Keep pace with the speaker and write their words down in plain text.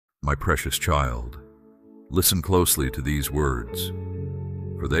My precious child, listen closely to these words,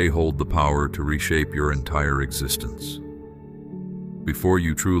 for they hold the power to reshape your entire existence. Before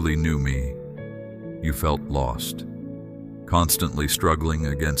you truly knew me, you felt lost, constantly struggling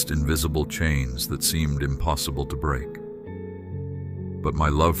against invisible chains that seemed impossible to break. But my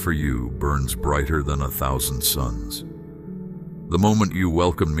love for you burns brighter than 1,000 suns. The moment you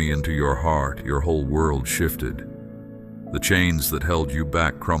welcomed me into your heart, your whole world shifted. The chains that held you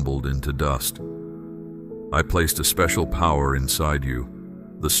back crumbled into dust. I placed a special power inside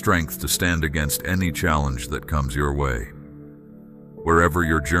you, the strength to stand against any challenge that comes your way. Wherever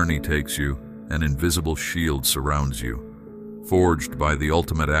your journey takes you, an invisible shield surrounds you, forged by the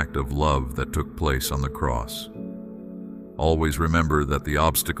ultimate act of love that took place on the cross. Always remember that the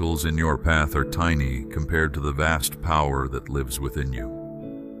obstacles in your path are tiny compared to the vast power that lives within you.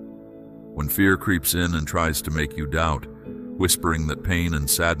 When fear creeps in and tries to make you doubt, whispering that pain and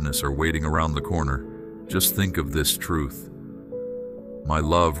sadness are waiting around the corner, just think of this truth. My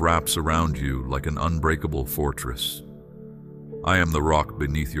love wraps around you like an unbreakable fortress. I am the rock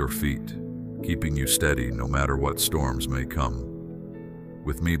beneath your feet, keeping you steady no matter what storms may come.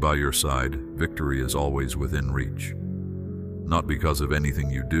 With me by your side, victory is always within reach. Not because of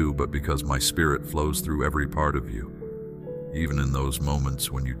anything you do, but because my spirit flows through every part of you. Even in those moments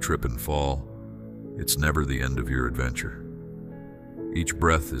when you trip and fall, it's never the end of your adventure. Each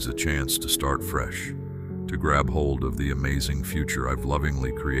breath is a chance to start fresh, to grab hold of the amazing future I've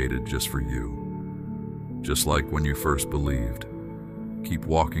lovingly created just for you. Just like when you first believed, keep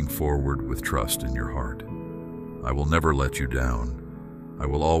walking forward with trust in your heart. I will never let you down. I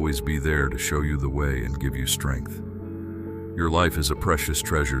will always be there to show you the way and give you strength. Your life is a precious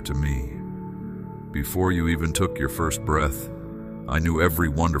treasure to me. Before you even took your first breath, I knew every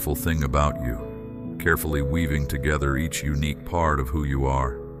wonderful thing about you, carefully weaving together each unique part of who you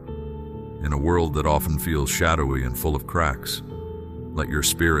are. In a world that often feels shadowy and full of cracks, let your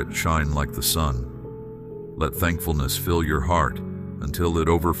spirit shine like the sun. Let thankfulness fill your heart until it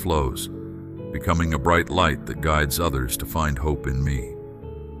overflows, becoming a bright light that guides others to find hope in me.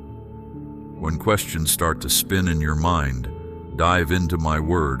 When questions start to spin in your mind, dive into my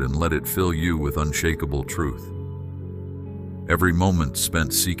word and let it fill you with unshakable truth. Every moment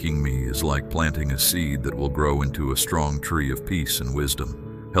spent seeking me is like planting a seed that will grow into a strong tree of peace and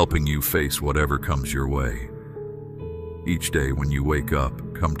wisdom, helping you face whatever comes your way. Each day when you wake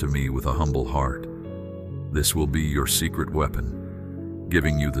up, come to me with a humble heart. This will be your secret weapon,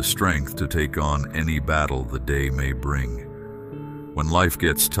 giving you the strength to take on any battle the day may bring. When life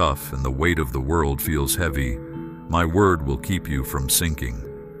gets tough and the weight of the world feels heavy, my word will keep you from sinking.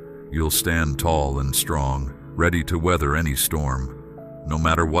 You'll stand tall and strong, ready to weather any storm. No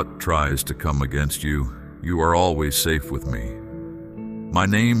matter what tries to come against you, you are always safe with me. My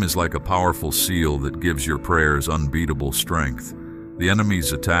name is like a powerful seal that gives your prayers unbeatable strength. The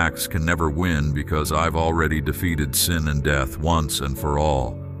enemy's attacks can never win because I've already defeated sin and death once and for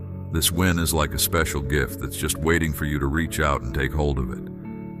all. This win is like a special gift that's just waiting for you to reach out and take hold of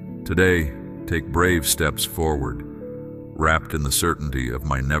it. Today, take brave steps forward, wrapped in the certainty of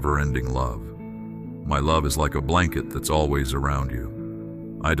my never-ending love. My love is like a blanket that's always around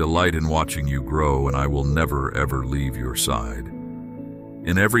you. I delight in watching you grow, and I will never, ever leave your side.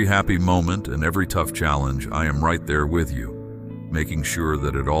 In every happy moment and every tough challenge, I am right there with you, making sure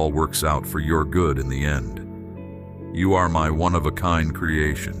that it all works out for your good in the end. You are my one-of-a-kind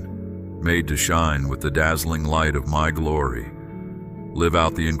creation, made to shine with the dazzling light of my glory. Live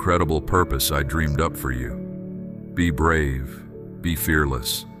out the incredible purpose I dreamed up for you. Be brave, be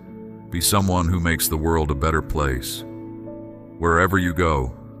fearless, be someone who makes the world a better place. Wherever you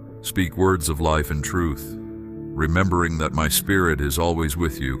go, speak words of life and truth, remembering that my spirit is always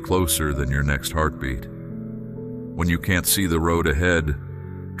with you, closer than your next heartbeat. When you can't see the road ahead,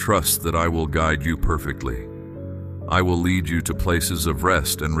 trust that I will guide you perfectly. I will lead you to places of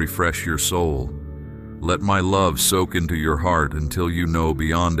rest and refresh your soul. Let my love soak into your heart until you know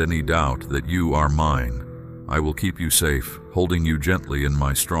beyond any doubt that you are mine. I will keep you safe, holding you gently in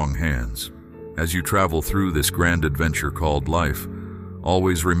my strong hands. As you travel through this grand adventure called life,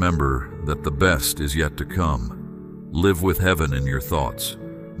 always remember that the best is yet to come. Live with heaven in your thoughts,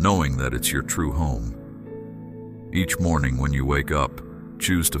 knowing that it's your true home. Each morning when you wake up,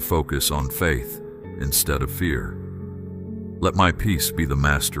 choose to focus on faith instead of fear. Let my peace be the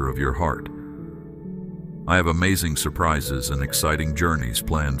master of your heart. I have amazing surprises and exciting journeys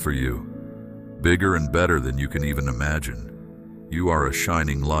planned for you, bigger and better than you can even imagine. You are a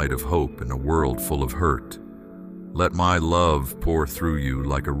shining light of hope in a world full of hurt. Let my love pour through you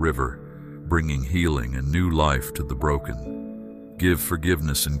like a river, bringing healing and new life to the broken. Give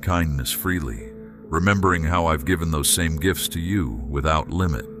forgiveness and kindness freely, remembering how I've given those same gifts to you without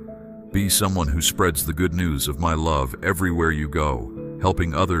limit. Be someone who spreads the good news of my love everywhere you go,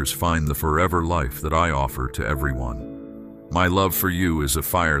 helping others find the forever life that I offer to everyone. My love for you is a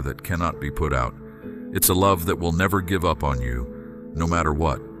fire that cannot be put out. It's a love that will never give up on you, no matter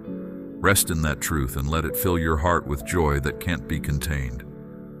what. Rest in that truth and let it fill your heart with joy that can't be contained.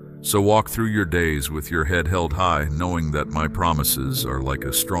 So walk through your days with your head held high, knowing that my promises are like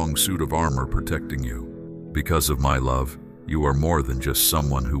a strong suit of armor protecting you. Because of my love, you are more than just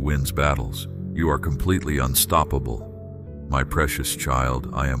someone who wins battles. You are completely unstoppable. My precious child,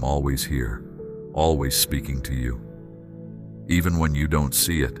 I am always here, always speaking to you. Even when you don't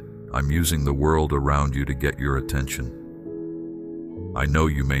see it, I'm using the world around you to get your attention. I know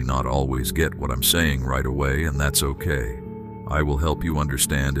you may not always get what I'm saying right away, and that's okay. I will help you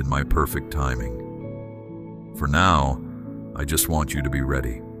understand in my perfect timing. For now, I just want you to be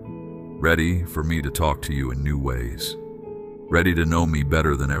ready. Ready for me to talk to you in new ways. Ready to know me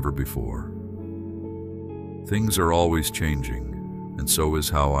better than ever before. Things are always changing, and so is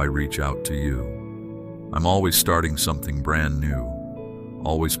how I reach out to you. I'm always starting something brand new,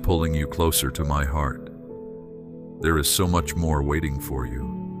 always pulling you closer to my heart. There is so much more waiting for you.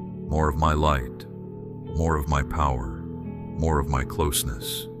 More of my light, more of my power, more of my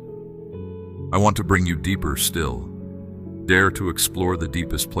closeness. I want to bring you deeper still. Dare to explore the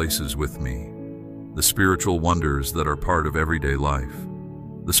deepest places with me, the spiritual wonders that are part of everyday life,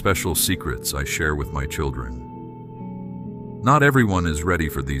 the special secrets I share with my children. Not everyone is ready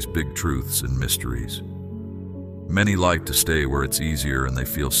for these big truths and mysteries. Many like to stay where it's easier and they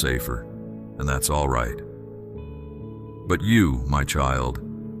feel safer, and that's all right. But you, my child,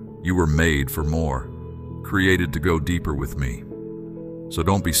 you were made for more, created to go deeper with me. So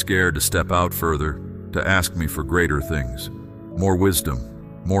don't be scared to step out further, to ask me for greater things, more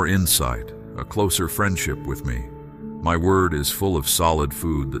wisdom, more insight, a closer friendship with me. My word is full of solid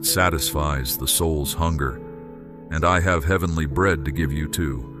food that satisfies the soul's hunger, and I have heavenly bread to give you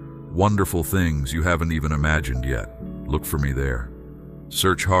too. Wonderful things you haven't even imagined yet. Look for me there.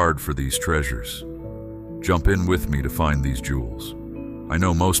 Search hard for these treasures. Jump in with me to find these jewels. I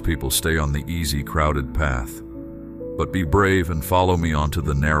know most people stay on the easy, crowded path, but be brave and follow me onto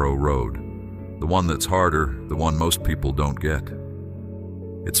the narrow road, the one that's harder, the one most people don't get.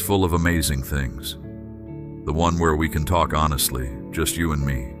 It's full of amazing things, the one where we can talk honestly, just you and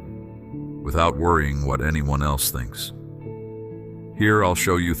me, without worrying what anyone else thinks. Here I'll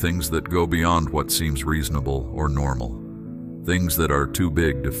show you things that go beyond what seems reasonable or normal, things that are too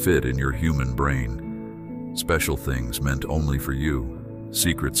big to fit in your human brain, special things meant only for you,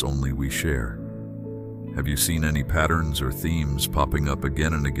 secrets only we share. Have you seen any patterns or themes popping up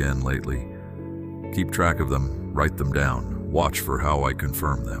again and again lately? Keep track of them, write them down, watch for how I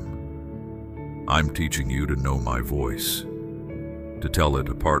confirm them. I'm teaching you to know my voice, to tell it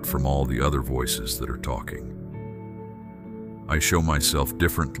apart from all the other voices that are talking. I show myself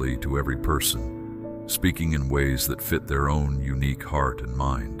differently to every person, speaking in ways that fit their own unique heart and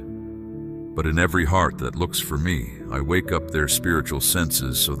mind. But in every heart that looks for me, I wake up their spiritual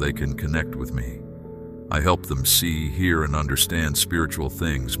senses so they can connect with me. I help them see, hear, and understand spiritual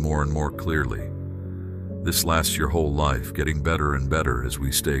things more and more clearly. This lasts your whole life, getting better and better as we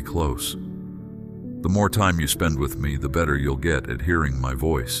stay close. The more time you spend with me, the better you'll get at hearing my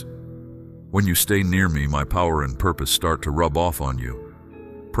voice. When you stay near me, my power and purpose start to rub off on you.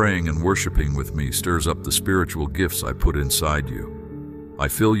 Praying and worshiping with me stirs up the spiritual gifts I put inside you. I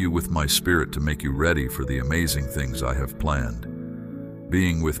fill you with my spirit to make you ready for the amazing things I have planned.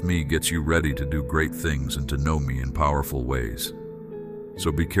 Being with me gets you ready to do great things and to know me in powerful ways.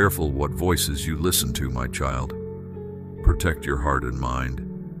 So be careful what voices you listen to, my child. Protect your heart and mind,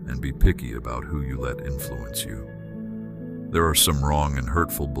 and be picky about who you let influence you. There are some wrong and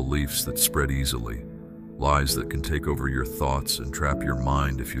hurtful beliefs that spread easily, lies that can take over your thoughts and trap your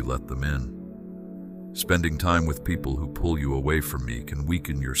mind if you let them in. Spending time with people who pull you away from me can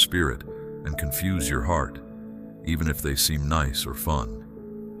weaken your spirit and confuse your heart, even if they seem nice or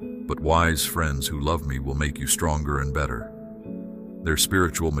fun. But wise friends who love me will make you stronger and better. Their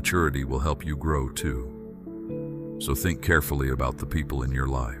spiritual maturity will help you grow too. So think carefully about the people in your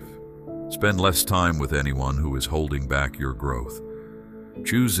life. Spend less time with anyone who is holding back your growth.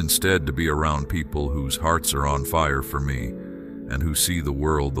 Choose instead to be around people whose hearts are on fire for me and who see the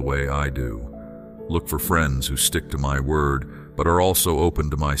world the way I do. Look for friends who stick to my word, but are also open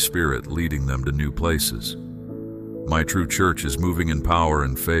to my spirit, leading them to new places. My true church is moving in power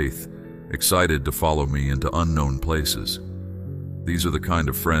and faith, excited to follow me into unknown places. These are the kind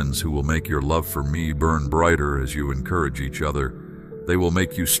of friends who will make your love for me burn brighter as you encourage each other They will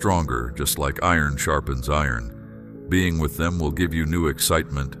make you stronger, just like iron sharpens iron. Being with them will give you new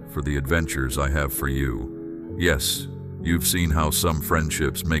excitement for the adventures I have for you. Yes, you've seen how some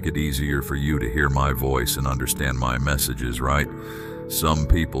friendships make it easier for you to hear my voice and understand my messages, right? Some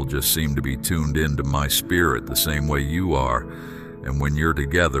people just seem to be tuned into my spirit the same way you are, and when you're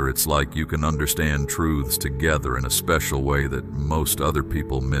together, it's like you can understand truths together in a special way that most other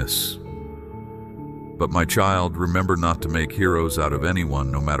people miss. But my child, remember not to make heroes out of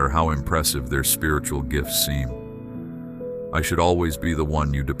anyone, no matter how impressive their spiritual gifts seem. I should always be the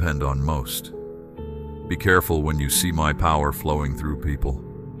one you depend on most. Be careful when you see my power flowing through people.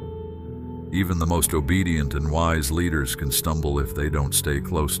 Even the most obedient and wise leaders can stumble if they don't stay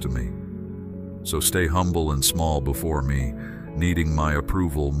close to me. So stay humble and small before me, needing my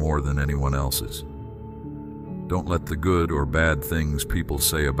approval more than anyone else's. Don't let the good or bad things people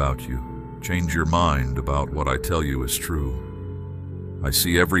say about you change your mind about what I tell you is true. I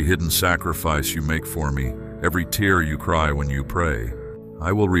see every hidden sacrifice you make for me, every tear you cry when you pray.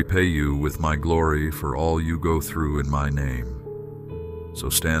 I will repay you with my glory for all you go through in my name. So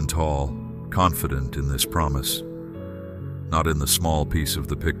stand tall, confident in this promise, not in the small piece of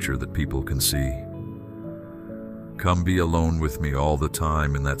the picture that people can see. Come be alone with me all the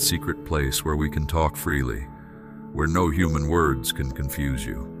time in that secret place where we can talk freely, where no human words can confuse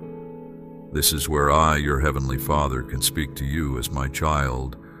you. This is where I, your Heavenly Father, can speak to you as my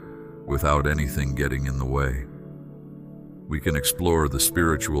child without anything getting in the way. We can explore the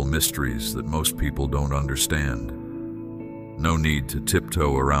spiritual mysteries that most people don't understand. No need to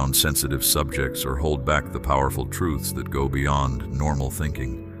tiptoe around sensitive subjects or hold back the powerful truths that go beyond normal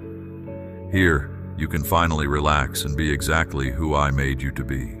thinking. Here, you can finally relax and be exactly who I made you to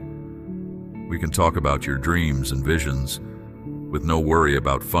be. We can talk about your dreams and visions with no worry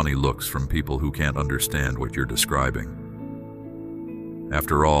about funny looks from people who can't understand what you're describing.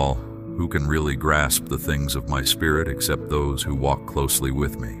 After all, who can really grasp the things of my spirit except those who walk closely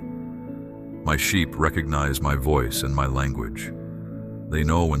with me? My sheep recognize my voice and my language. They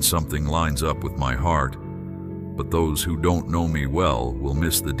know when something lines up with my heart, but those who don't know me well will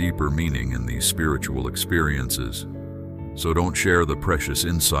miss the deeper meaning in these spiritual experiences. So don't share the precious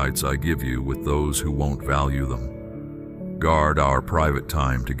insights I give you with those who won't value them. Guard our private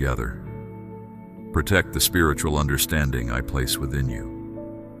time together. Protect the spiritual understanding I place within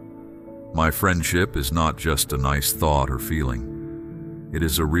you. My friendship is not just a nice thought or feeling. It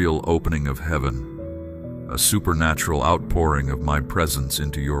is a real opening of heaven, a supernatural outpouring of my presence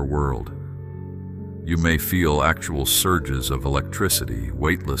into your world. You may feel actual surges of electricity,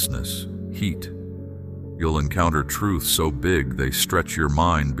 weightlessness, heat. You'll encounter truths so big they stretch your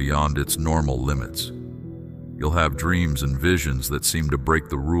mind beyond its normal limits. You'll have dreams and visions that seem to break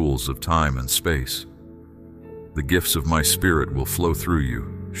the rules of time and space. The gifts of my spirit will flow through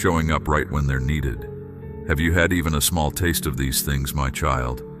you, showing up right when they're needed. Have you had even a small taste of these things, my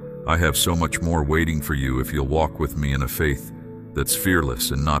child? I have so much more waiting for you if you'll walk with me in a faith that's fearless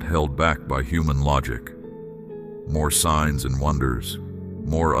and not held back by human logic. More signs and wonders,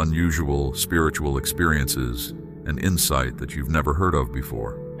 more unusual spiritual experiences, and insight that you've never heard of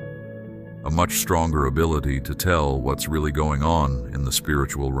before. A much stronger ability to tell what's really going on in the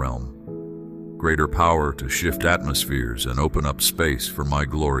spiritual realm. Greater power to shift atmospheres and open up space for my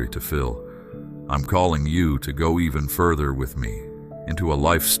glory to fill. I'm calling you to go even further with me into a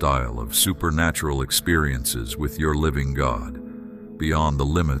lifestyle of supernatural experiences with your living God, beyond the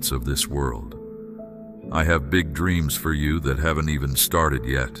limits of this world. I have big dreams for you that haven't even started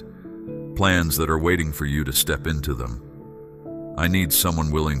yet, plans that are waiting for you to step into them. I need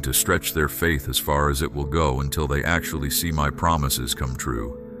someone willing to stretch their faith as far as it will go until they actually see my promises come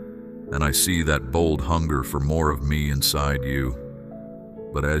true. And I see that bold hunger for more of me inside you.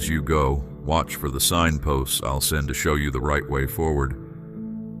 But as you go, watch for the signposts I'll send to show you the right way forward.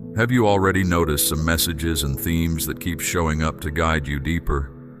 Have you already noticed some messages and themes that keep showing up to guide you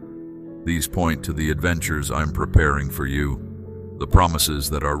deeper? These point to the adventures I'm preparing for you, the promises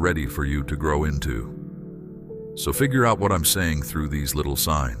that are ready for you to grow into. So figure out what I'm saying through these little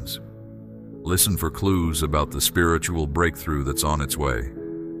signs. Listen for clues about the spiritual breakthrough that's on its way.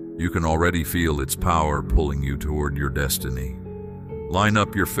 You can already feel its power pulling you toward your destiny. Line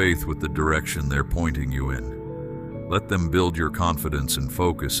up your faith with the direction they're pointing you in. Let them build your confidence and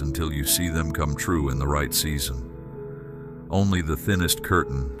focus until you see them come true in the right season. Only the thinnest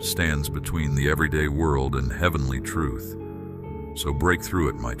curtain stands between the everyday world and heavenly truth. So break through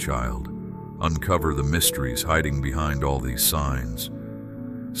it, my child. Uncover the mysteries hiding behind all these signs.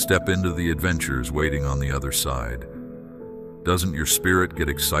 Step into the adventures waiting on the other side. Doesn't your spirit get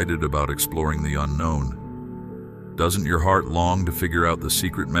excited about exploring the unknown? Doesn't your heart long to figure out the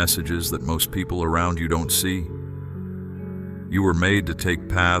secret messages that most people around you don't see? You were made to take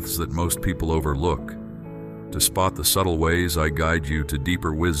paths that most people overlook, to spot the subtle ways I guide you to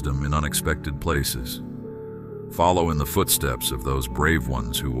deeper wisdom in unexpected places. Follow in the footsteps of those brave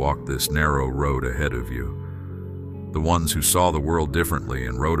ones who walked this narrow road ahead of you. The ones who saw the world differently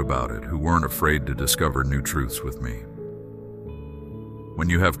and wrote about it, who weren't afraid to discover new truths with me. When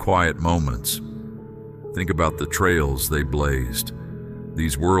you have quiet moments, think about the trails they blazed,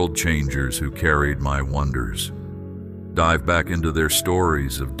 these world changers who carried my wonders. Dive back into their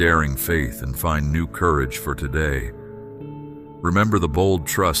stories of daring faith and find new courage for today. Remember the bold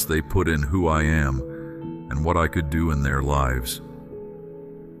trust they put in who I am and what I could do in their lives.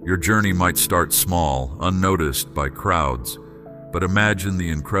 Your journey might start small, unnoticed by crowds, but imagine the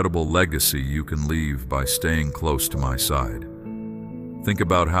incredible legacy you can leave by staying close to my side. Think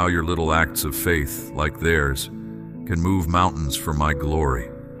about how your little acts of faith, like theirs, can move mountains for my glory.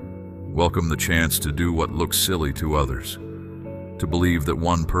 Welcome the chance to do what looks silly to others, to believe that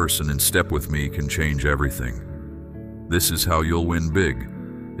one person in step with me can change everything. This is how you'll win big.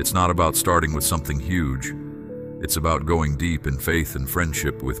 It's not about starting with something huge. It's about going deep in faith and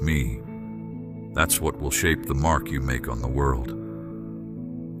friendship with me. That's what will shape the mark you make on the world.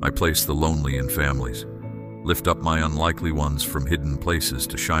 I place the lonely in families, lift up my unlikely ones from hidden places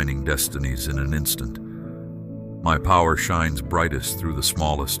to shining destinies in an instant. My power shines brightest through the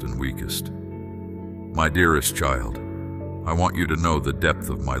smallest and weakest. My dearest child, I want you to know the depth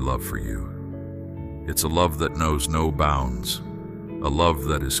of my love for you. It's a love that knows no bounds, a love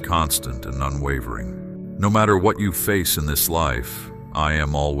that is constant and unwavering. No matter what you face in this life, I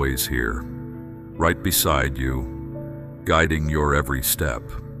am always here, right beside you, guiding your every step.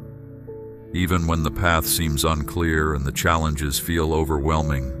 Even when the path seems unclear and the challenges feel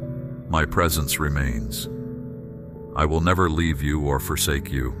overwhelming, my presence remains. I will never leave you or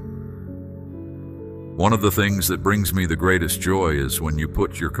forsake you. One of the things that brings me the greatest joy is when you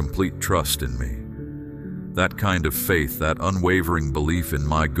put your complete trust in me. That kind of faith, that unwavering belief in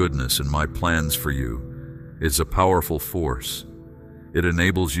my goodness and my plans for you, is a powerful force. It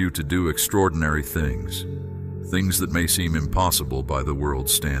enables you to do extraordinary things, things that may seem impossible by the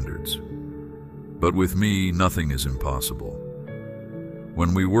world's standards. But with me, nothing is impossible.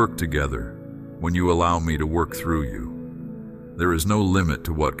 When we work together, when you allow me to work through you, there is no limit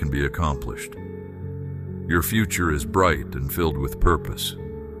to what can be accomplished. Your future is bright and filled with purpose.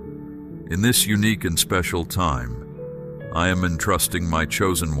 In this unique and special time, I am entrusting my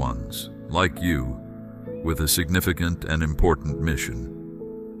chosen ones, like you, with a significant and important mission.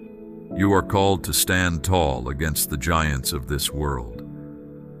 You are called to stand tall against the giants of this world.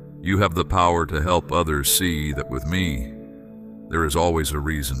 You have the power to help others see that with me, there is always a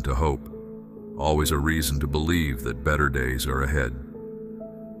reason to hope. Always a reason to believe that better days are ahead.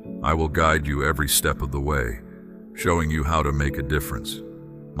 I will guide you every step of the way, showing you how to make a difference.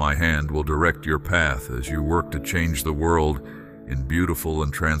 My hand will direct your path as you work to change the world in beautiful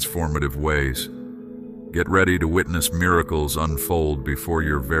and transformative ways. Get ready to witness miracles unfold before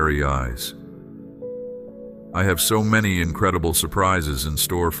your very eyes. I have so many incredible surprises in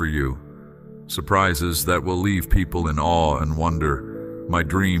store for you, surprises that will leave people in awe and wonder. My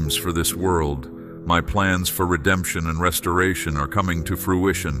dreams for this world, my plans for redemption and restoration are coming to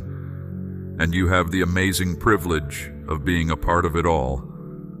fruition, and you have the amazing privilege of being a part of it all.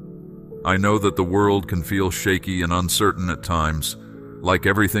 I know that the world can feel shaky and uncertain at times, like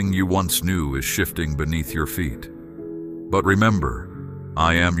everything you once knew is shifting beneath your feet. But remember,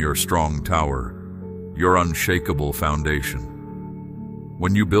 I am your strong tower, your unshakable foundation.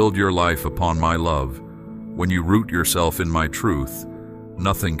 When you build your life upon my love, when you root yourself in my truth,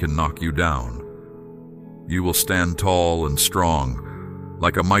 nothing can knock you down. You will stand tall and strong,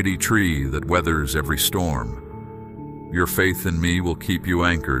 like a mighty tree that weathers every storm. Your faith in me will keep you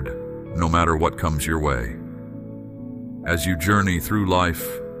anchored, no matter what comes your way. As you journey through life,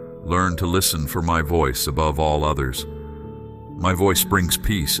 learn to listen for my voice above all others. My voice brings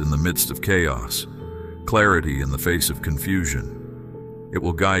peace in the midst of chaos, clarity in the face of confusion. It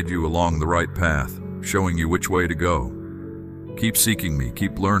will guide you along the right path, showing you which way to go. Keep seeking me,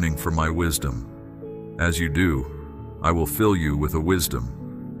 keep learning from my wisdom. As you do, I will fill you with a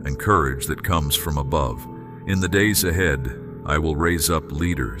wisdom and courage that comes from above. In the days ahead, I will raise up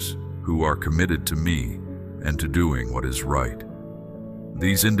leaders who are committed to me and to doing what is right.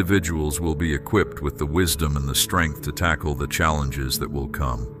 These individuals will be equipped with the wisdom and the strength to tackle the challenges that will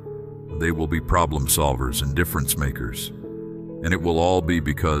come. They will be problem solvers and difference makers, and it will all be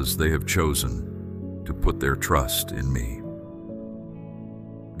because they have chosen to put their trust in me.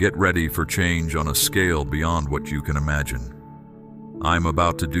 Get ready for change on a scale beyond what you can imagine. I'm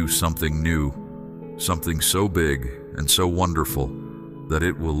about to do something new, something so big and so wonderful that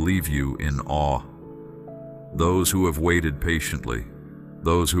it will leave you in awe. Those who have waited patiently,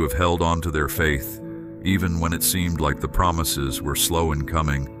 those who have held on to their faith, even when it seemed like the promises were slow in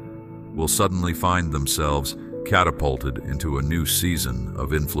coming, will suddenly find themselves catapulted into a new season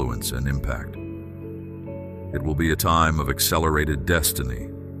of influence and impact. It will be a time of accelerated destiny,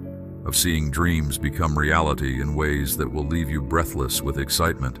 of seeing dreams become reality in ways that will leave you breathless with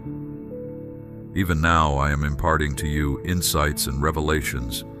excitement. Even now, I am imparting to you insights and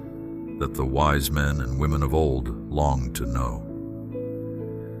revelations that the wise men and women of old longed to know.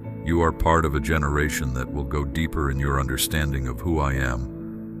 You are part of a generation that will go deeper in your understanding of who I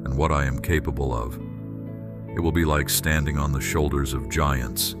am and what I am capable of. It will be like standing on the shoulders of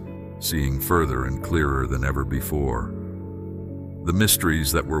giants, seeing further and clearer than ever before. The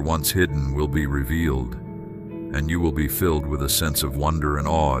mysteries that were once hidden will be revealed, and you will be filled with a sense of wonder and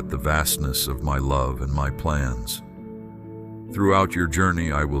awe at the vastness of my love and my plans. Throughout your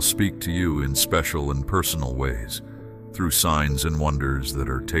journey, I will speak to you in special and personal ways, through signs and wonders that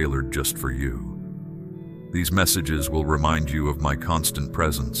are tailored just for you. These messages will remind you of my constant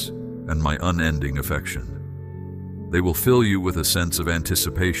presence and my unending affection. They will fill you with a sense of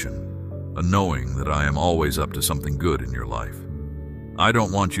anticipation, a knowing that I am always up to something good in your life. I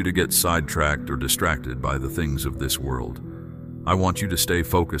don't want you to get sidetracked or distracted by the things of this world. I want you to stay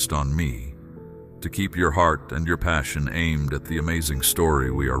focused on me, to keep your heart and your passion aimed at the amazing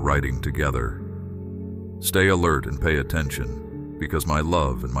story we are writing together. Stay alert and pay attention, because my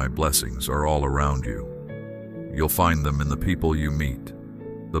love and my blessings are all around you. You'll find them in the people you meet,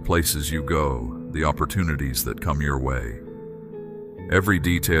 the places you go, the opportunities that come your way. Every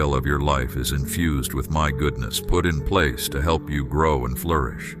detail of your life is infused with my goodness, put in place to help you grow and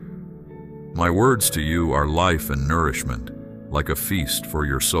flourish. My words to you are life and nourishment, like a feast for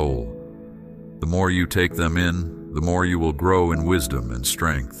your soul. The more you take them in, the more you will grow in wisdom and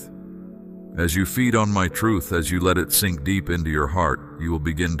strength. As you feed on my truth, as you let it sink deep into your heart, you will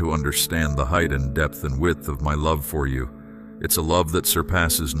begin to understand the height and depth and width of my love for you. It's a love that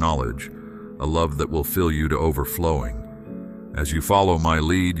surpasses knowledge, a love that will fill you to overflowing. As you follow my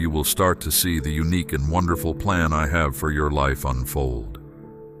lead, you will start to see the unique and wonderful plan I have for your life unfold.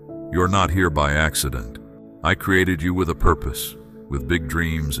 You're not here by accident. I created you with a purpose, with big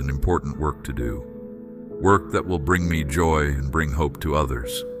dreams and important work to do. Work that will bring me joy and bring hope to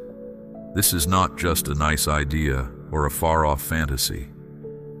others. This is not just a nice idea or a far-off fantasy.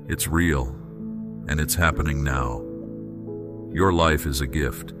 It's real, and it's happening now. Your life is a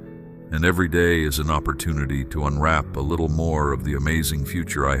gift, and every day is an opportunity to unwrap a little more of the amazing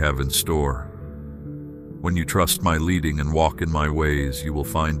future I have in store. When you trust my leading and walk in my ways, you will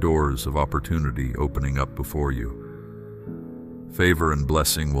find doors of opportunity opening up before you. Favor and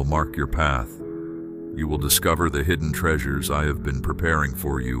blessing will mark your path. You will discover the hidden treasures I have been preparing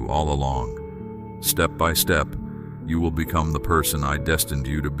for you all along. Step by step, you will become the person I destined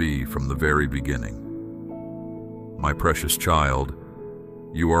you to be from the very beginning. My precious child,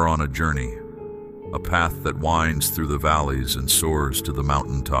 you are on a journey, a path that winds through the valleys and soars to the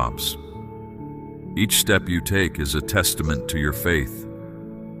mountaintops. Each step you take is a testament to your faith,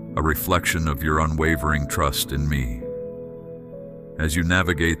 a reflection of your unwavering trust in me. As you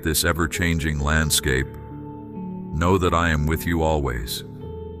navigate this ever-changing landscape, know that I am with you always,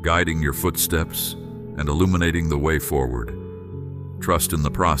 guiding your footsteps and illuminating the way forward. Trust in the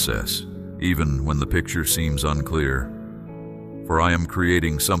process, even when the picture seems unclear, for I am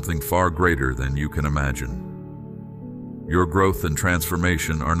creating something far greater than you can imagine. Your growth and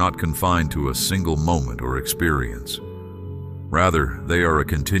transformation are not confined to a single moment or experience. Rather, they are a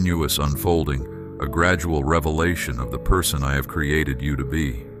continuous unfolding, a gradual revelation of the person I have created you to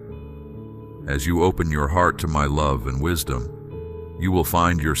be. As you open your heart to my love and wisdom, you will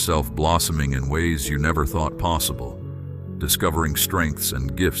find yourself blossoming in ways you never thought possible, discovering strengths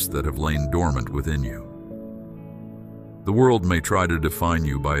and gifts that have lain dormant within you. The world may try to define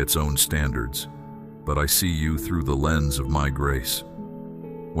you by its own standards, but I see you through the lens of my grace.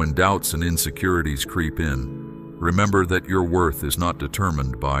 When doubts and insecurities creep in, remember that your worth is not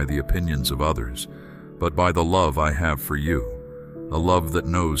determined by the opinions of others, but by the love I have for you, a love that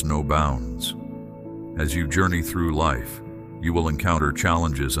knows no bounds. As you journey through life, you will encounter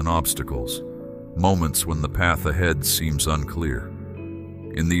challenges and obstacles, moments when the path ahead seems unclear.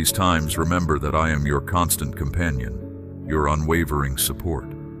 In these times, remember that I am your constant companion, your unwavering support.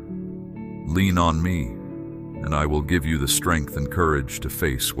 Lean on me, and I will give you the strength and courage to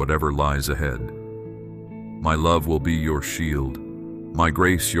face whatever lies ahead. My love will be your shield, my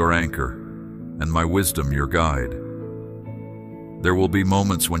grace your anchor, and my wisdom your guide. There will be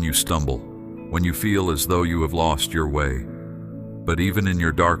moments when you stumble, when you feel as though you have lost your way. But even in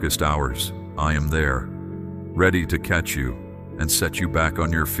your darkest hours, I am there, ready to catch you and set you back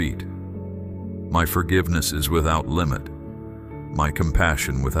on your feet. My forgiveness is without limit, my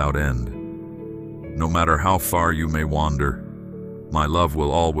compassion without end. No matter how far you may wander, my love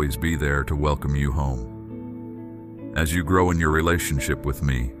will always be there to welcome you home. As you grow in your relationship with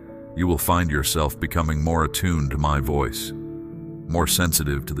me, you will find yourself becoming more attuned to my voice, more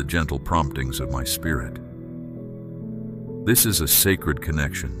sensitive to the gentle promptings of my spirit. This is a sacred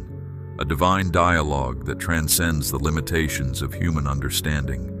connection, a divine dialogue that transcends the limitations of human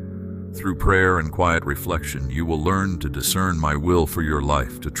understanding. Through prayer and quiet reflection, you will learn to discern my will for your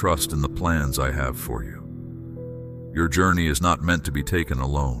life, to trust in the plans I have for you. Your journey is not meant to be taken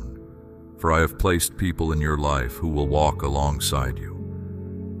alone, for I have placed people in your life who will walk alongside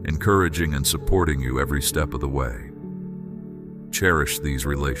you, encouraging and supporting you every step of the way. Cherish these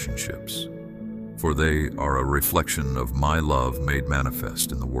relationships, for they are a reflection of my love made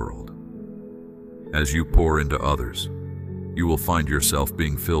manifest in the world. As you pour into others, you will find yourself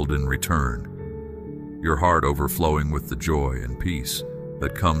being filled in return, your heart overflowing with the joy and peace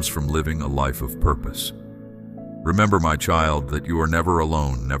that comes from living a life of purpose. Remember, my child, that you are never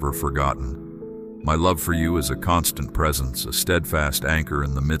alone, never forgotten. My love for you is a constant presence, a steadfast anchor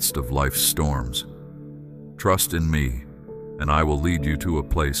in the midst of life's storms. Trust in me, and I will lead you to a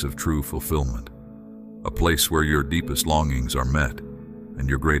place of true fulfillment, a place where your deepest longings are met and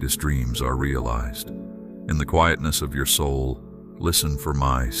your greatest dreams are realized. In the quietness of your soul, listen for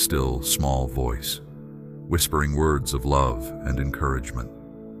my still, small voice, whispering words of love and encouragement.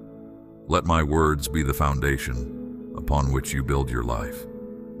 Let my words be the foundation upon which you build your life,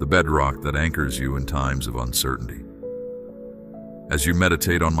 the bedrock that anchors you in times of uncertainty. As you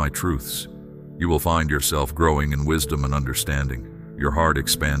meditate on my truths, you will find yourself growing in wisdom and understanding, your heart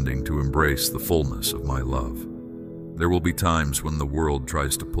expanding to embrace the fullness of my love. There will be times when the world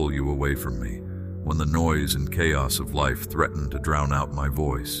tries to pull you away from me, when the noise and chaos of life threaten to drown out my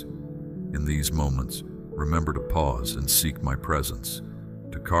voice. In these moments, remember to pause and seek my presence,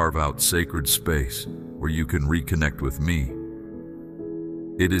 to carve out sacred space where you can reconnect with me.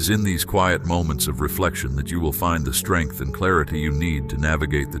 It is in these quiet moments of reflection that you will find the strength and clarity you need to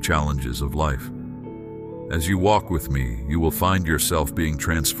navigate the challenges of life. As you walk with me, you will find yourself being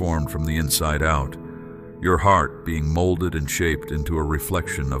transformed from the inside out, your heart being molded and shaped into a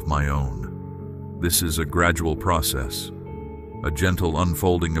reflection of my own. This is a gradual process, a gentle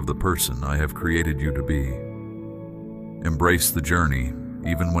unfolding of the person I have created you to be. Embrace the journey,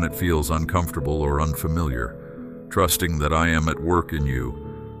 even when it feels uncomfortable or unfamiliar, trusting that I am at work in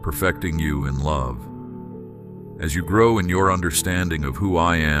you, perfecting you in love. As you grow in your understanding of who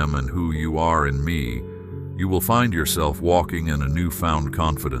I am and who you are in me, you will find yourself walking in a newfound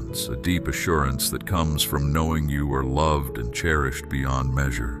confidence, a deep assurance that comes from knowing you are loved and cherished beyond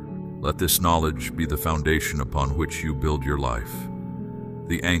measure. Let this knowledge be the foundation upon which you build your life,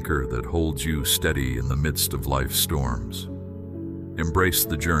 the anchor that holds you steady in the midst of life's storms. Embrace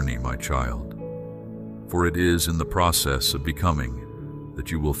the journey, my child, for it is in the process of becoming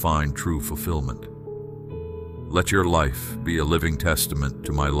that you will find true fulfillment. Let your life be a living testament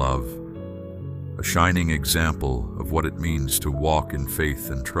to my love, a shining example of what it means to walk in faith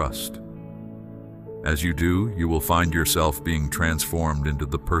and trust. As you do, you will find yourself being transformed into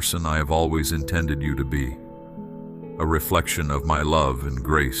the person I have always intended you to be, a reflection of my love and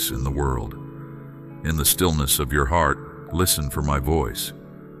grace in the world. In the stillness of your heart, listen for my voice,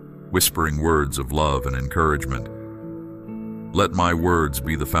 whispering words of love and encouragement. Let my words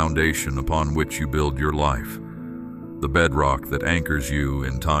be the foundation upon which you build your life, the bedrock that anchors you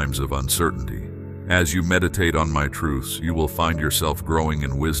in times of uncertainty. As you meditate on my truths, you will find yourself growing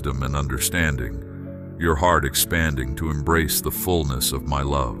in wisdom and understanding, your heart expanding to embrace the fullness of my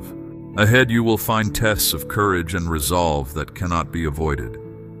love. Ahead you will find tests of courage and resolve that cannot be avoided.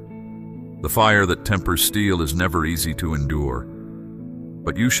 The fire that tempers steel is never easy to endure,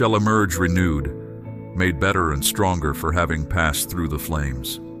 but you shall emerge renewed, made better and stronger for having passed through the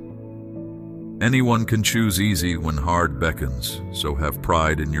flames. Anyone can choose easy when hard beckons, so have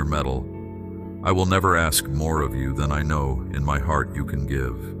pride in your mettle. I will never ask more of you than I know in my heart you can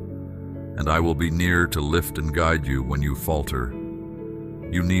give, and I will be near to lift and guide you when you falter.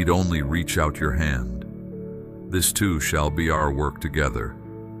 You need only reach out your hand. This too shall be our work together,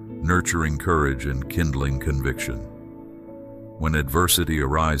 nurturing courage and kindling conviction. When adversity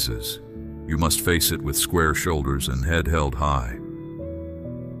arises, you must face it with square shoulders and head held high.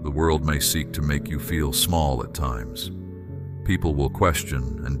 The world may seek to make you feel small at times, People will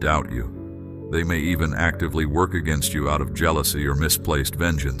question and doubt you. They may even actively work against you out of jealousy or misplaced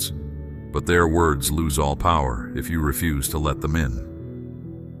vengeance, but their words lose all power if you refuse to let them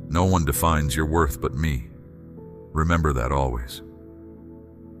in. No one defines your worth but me. Remember that always.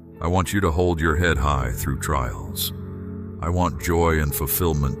 I want you to hold your head high through trials. I want joy and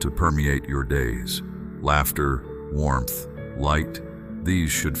fulfillment to permeate your days. Laughter, warmth, light,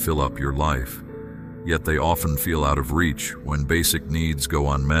 these should fill up your life. Yet they often feel out of reach when basic needs go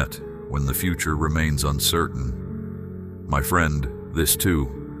unmet, when the future remains uncertain. My friend, this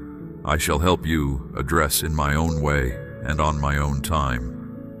too, I shall help you address in my own way and on my own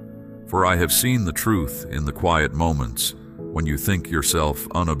time. For I have seen the truth in the quiet moments when you think yourself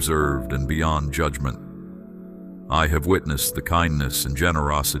unobserved and beyond judgment. I have witnessed the kindness and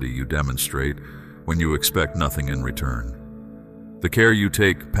generosity you demonstrate when you expect nothing in return. The care you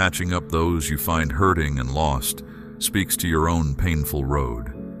take patching up those you find hurting and lost speaks to your own painful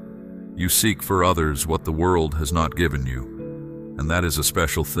road. You seek for others what the world has not given you, and that is a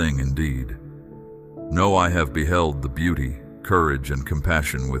special thing indeed. Know I have beheld the beauty, courage, and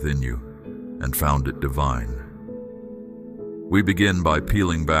compassion within you, and found it divine. We begin by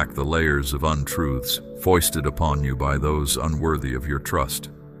peeling back the layers of untruths foisted upon you by those unworthy of your trust.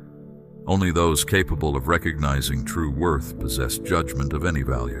 Only those capable of recognizing true worth possess judgment of any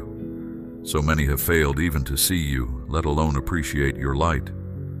value. So many have failed even to see you, let alone appreciate your light.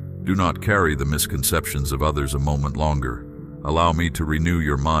 Do not carry the misconceptions of others a moment longer. Allow me to renew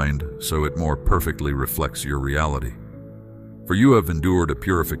your mind so it more perfectly reflects your reality. For you have endured a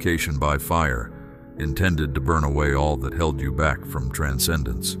purification by fire, intended to burn away all that held you back from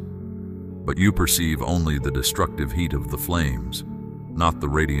transcendence. But you perceive only the destructive heat of the flames, not the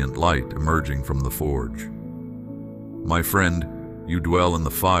radiant light emerging from the forge. My friend, you dwell in the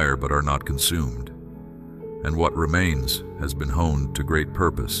fire but are not consumed, and what remains has been honed to great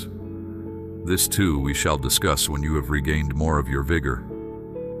purpose. This too we shall discuss when you have regained more of your vigor.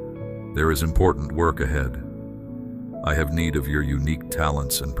 There is important work ahead. I have need of your unique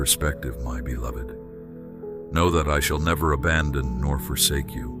talents and perspective, my beloved. Know that I shall never abandon nor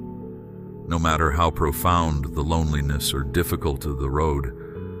forsake you. No matter how profound the loneliness or difficult the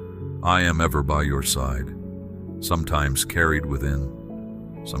road, I am ever by your side, sometimes carried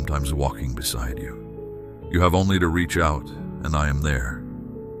within, sometimes walking beside you. You have only to reach out, and I am there,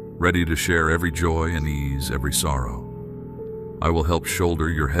 ready to share every joy and ease every sorrow. I will help shoulder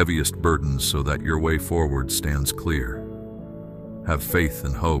your heaviest burdens so that your way forward stands clear. Have faith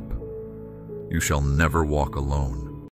and hope. You shall never walk alone.